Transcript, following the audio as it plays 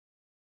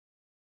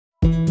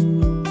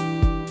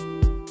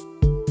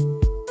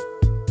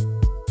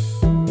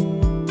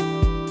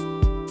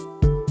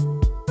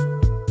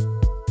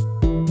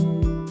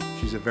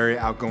very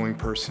outgoing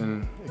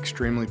person,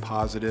 extremely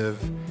positive.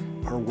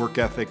 Her work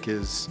ethic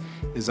is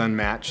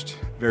unmatched,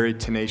 very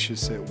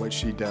tenacious at what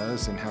she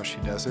does and how she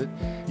does it.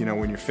 You know,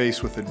 when you're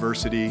faced with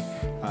adversity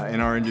in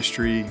our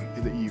industry,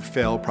 that you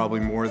fail probably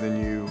more than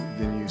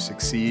you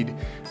succeed,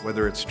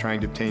 whether it's trying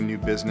to obtain new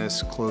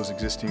business, close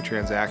existing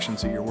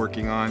transactions that you're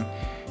working on,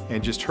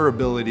 and just her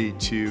ability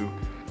to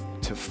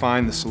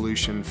find the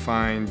solution,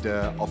 find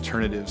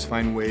alternatives,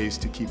 find ways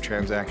to keep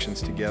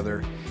transactions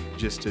together,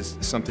 just is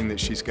something that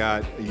she's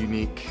got a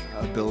unique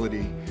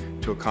ability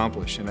to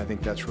accomplish, and I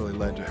think that's really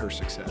led to her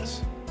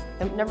success.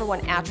 The number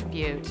one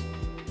attribute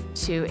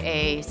to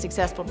a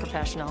successful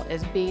professional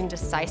is being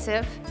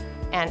decisive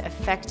and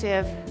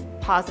effective,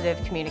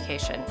 positive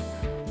communication.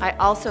 I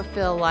also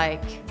feel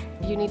like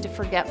you need to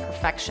forget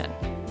perfection.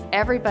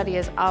 Everybody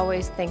is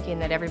always thinking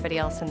that everybody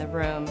else in the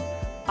room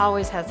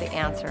always has the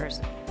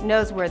answers,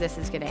 knows where this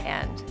is going to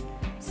end.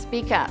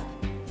 Speak up,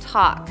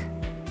 talk,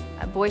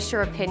 voice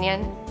your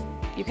opinion.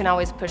 You can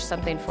always push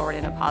something forward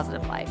in a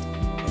positive light.